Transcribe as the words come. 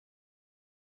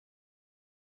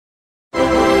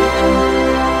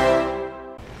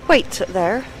wait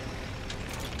there.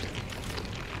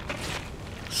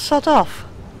 Sod off.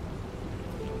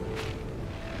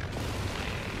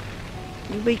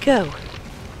 Here we go.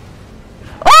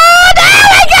 Oh no!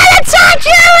 I'm gonna touch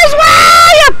you as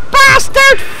well, you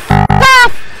bastard! F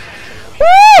off!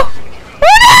 Woo!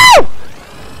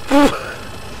 Oh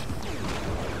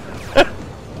no!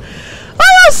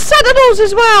 Oh, sentinels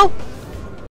as well!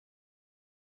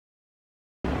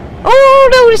 Oh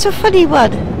no, it's a funny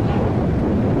one.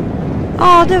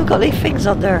 Oh, they've got any things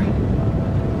on there.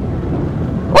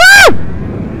 Woo!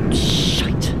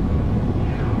 Shite.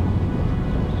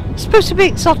 It's supposed to be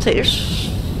exotic.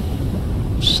 There's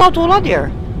sod all on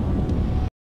here.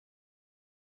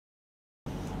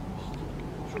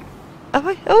 Have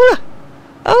I? Oh,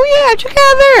 oh yeah, how'd you get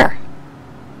out there?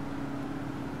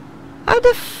 How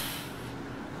the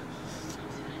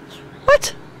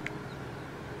what?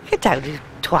 Get down, you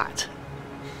twat.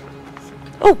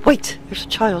 Oh, wait, there's a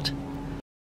child.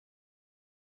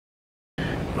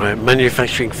 Right,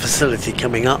 manufacturing facility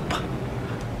coming up.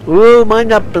 Oh, mind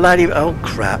that bloody... Oh,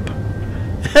 crap.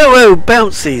 Hello,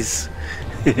 bouncies.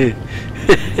 It's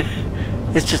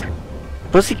just...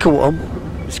 What's he caught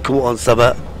on? He's caught on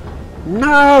something.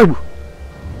 No!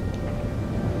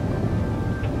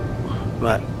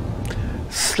 Right.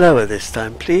 Slower this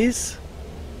time, please.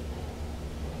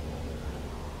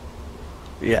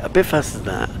 Yeah, a bit faster than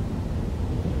that.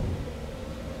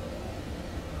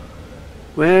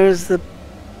 Where is the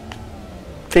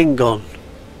thing gone?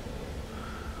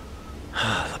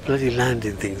 The bloody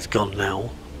landing thing's gone now.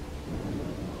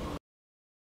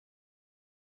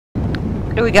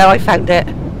 Here we go, I found it.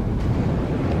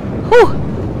 Oh,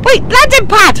 wait, landing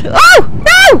pad! Oh,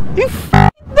 no! You f***ing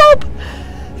knob!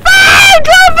 Found!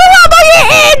 What am I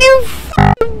hitting, you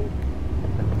f***ing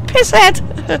pisshead?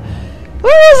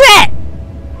 Where is it?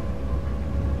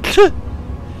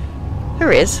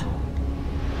 There it is.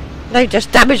 They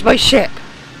just damaged my ship.